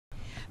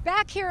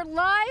Back here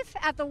live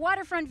at the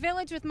Waterfront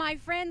Village with my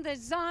friend the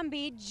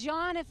zombie,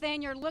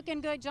 Jonathan. You're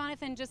looking good.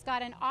 Jonathan just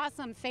got an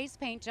awesome face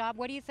paint job.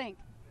 What do you think?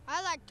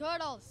 I like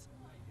turtles.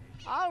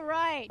 All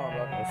right.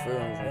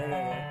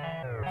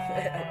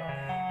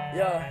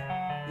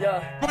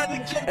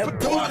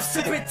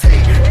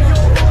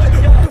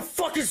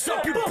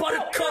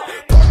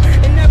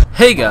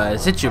 Hey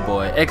guys, it's your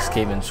boy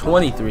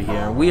XCaven23 here,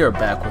 and we are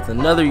back with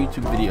another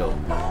YouTube video.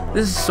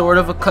 This is sort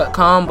of a cut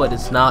com, but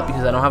it's not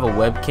because I don't have a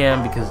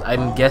webcam, because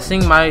I'm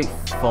guessing my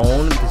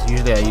phone, because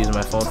usually I use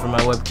my phone for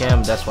my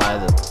webcam, that's why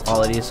the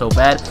quality is so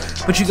bad.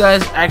 But you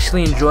guys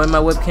actually enjoy my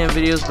webcam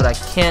videos, but I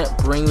can't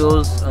bring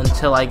those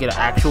until I get an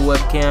actual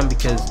webcam,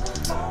 because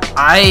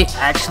I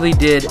actually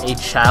did a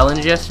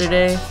challenge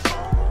yesterday.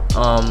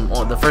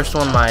 The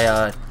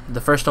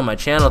first on my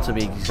channel to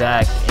be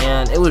exact,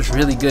 and it was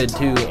really good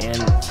too.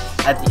 And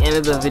at the end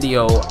of the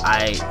video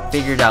I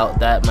figured out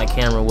that my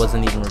camera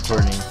wasn't even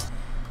recording,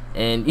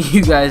 and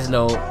you guys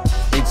know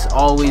it's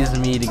always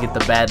me to get the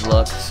bad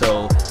luck,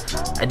 so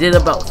I did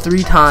about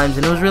 3 times,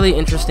 and it was a really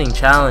interesting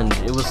challenge.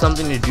 It was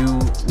something to do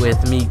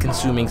with me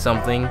consuming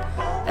something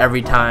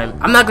every time.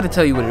 I'm not going to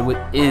tell you what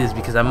it is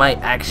because I might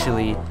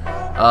actually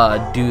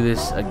do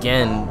this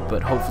again,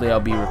 but hopefully I'll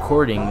be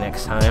recording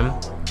next time.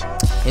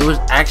 It was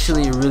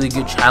actually a really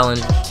good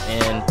challenge,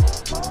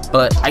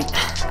 but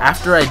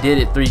after I did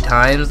it 3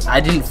 times, I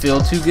didn't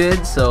feel too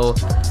good, so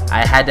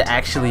I had to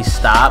actually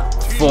stop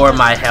for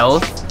my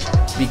health,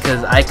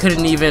 because I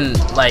couldn't even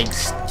like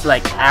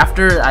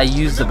after I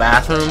used the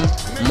bathroom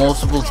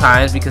multiple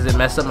times because it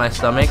messed up my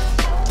stomach,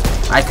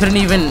 I couldn't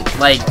even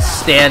like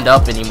stand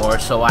up anymore,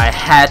 so I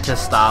had to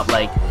stop,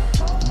 like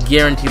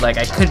guaranteed. Like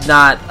I could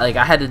not, like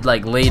I had to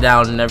like lay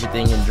down and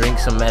everything and drink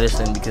some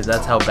medicine because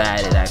that's how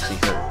bad it actually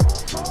hurt.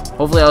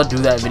 Hopefully I'll do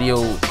that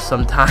video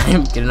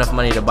sometime, get enough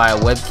money to buy a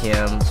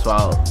webcam,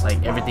 so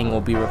like everything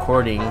will be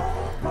recording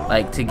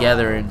like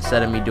together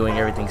instead of me doing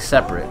everything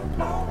separate.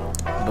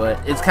 But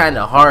it's kind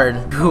of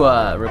hard to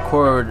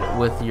record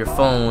with your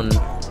phone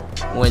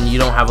when you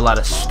don't have a lot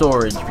of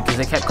storage, because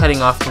it kept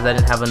cutting off because I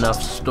didn't have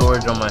enough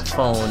storage on my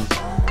phone,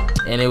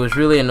 and it was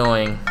really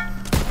annoying.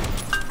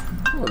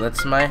 Oh,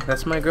 that's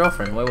my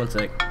girlfriend. Wait one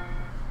sec.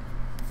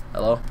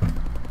 Hello.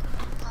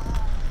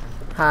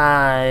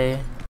 Hi.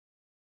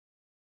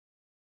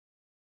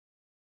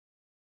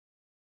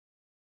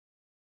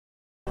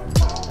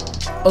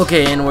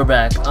 Okay, and we're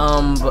back.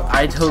 But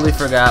I totally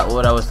forgot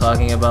what I was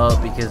talking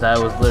about because I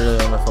was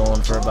literally on the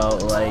phone for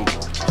about like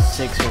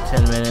 6 or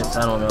 10 minutes,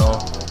 I don't know.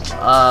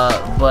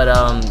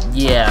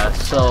 Yeah,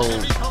 so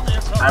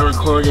I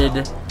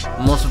recorded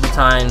multiple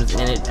times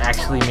and it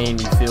actually made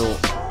me feel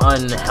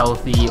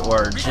unhealthy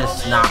or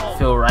just not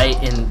feel right,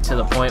 and to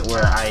the point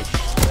where I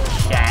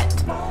shat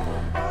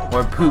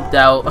or pooped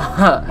out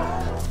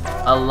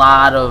a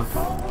lot of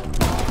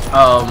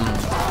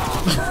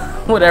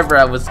whatever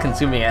I was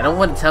consuming. I don't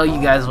want to tell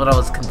you guys what I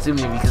was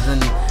consuming because then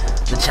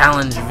the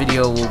challenge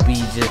video will be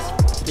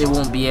just, I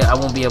won't be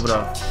able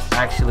to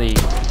actually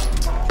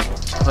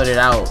put it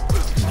out.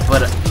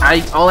 But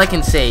all I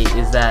can say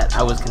is that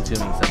I was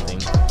consuming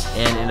something,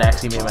 and it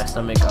actually made my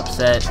stomach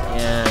upset,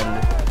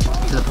 and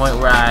to the point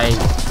where I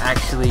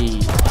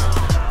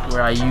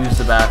used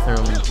the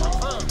bathroom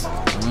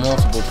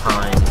multiple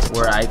times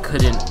where I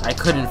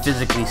couldn't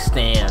physically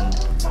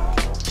stand.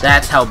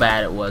 That's how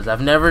bad it was.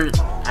 I've never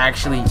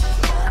actually,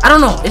 I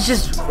don't know, it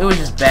was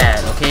just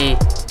bad, okay?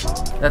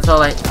 That's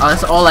all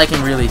I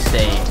can really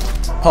say.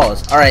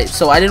 Pause. Alright,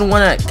 so I didn't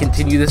want to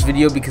continue this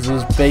video because it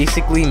was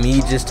basically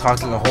me just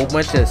talking a whole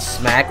bunch of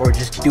smack or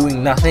just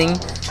doing nothing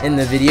in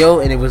the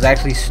video, and it was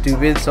actually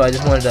stupid, so I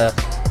just wanted to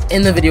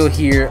end the video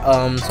here.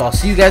 So I'll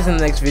see you guys in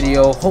the next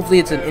video. Hopefully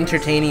it's an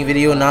entertaining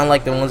video, not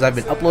like the ones I've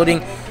been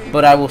uploading,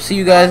 but I will see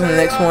you guys in the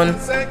next one.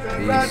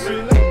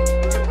 Peace.